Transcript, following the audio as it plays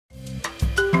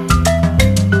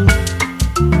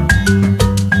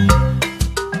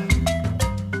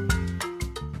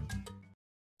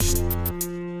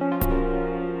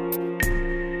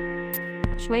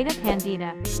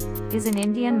Pandita is an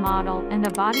Indian model and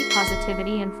a body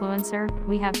positivity influencer.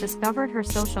 We have discovered her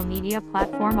social media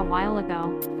platform a while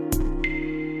ago.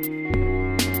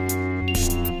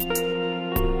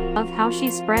 Of how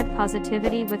she spread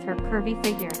positivity with her curvy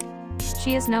figure.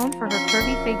 She is known for her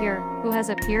curvy figure, who has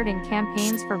appeared in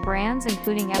campaigns for brands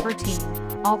including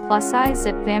Everteen, All Plus Size,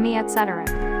 Zipfami, etc.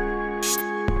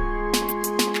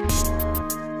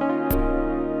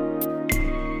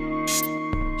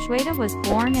 Shweta was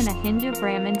born in a Hindu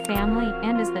Brahmin family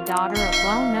and is the daughter of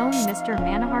well-known Mr.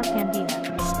 Manohar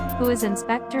Pandita, who is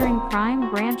inspector in crime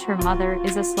branch. Her mother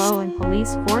is a slow in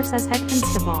police force as head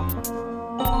constable.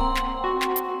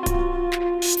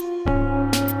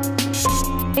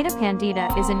 Shweta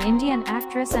Pandita is an Indian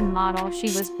actress and model.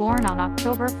 She was born on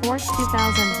October 4,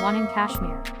 2001 in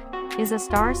Kashmir. Is a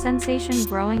star sensation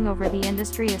growing over the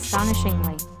industry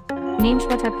astonishingly. Name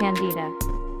Shweta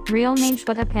Pandita. Real name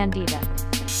Shweta Pandita.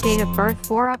 Date of birth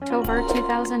 4 October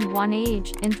 2001.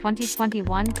 Age in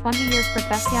 2021. 20 years.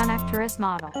 Profession actress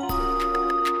model.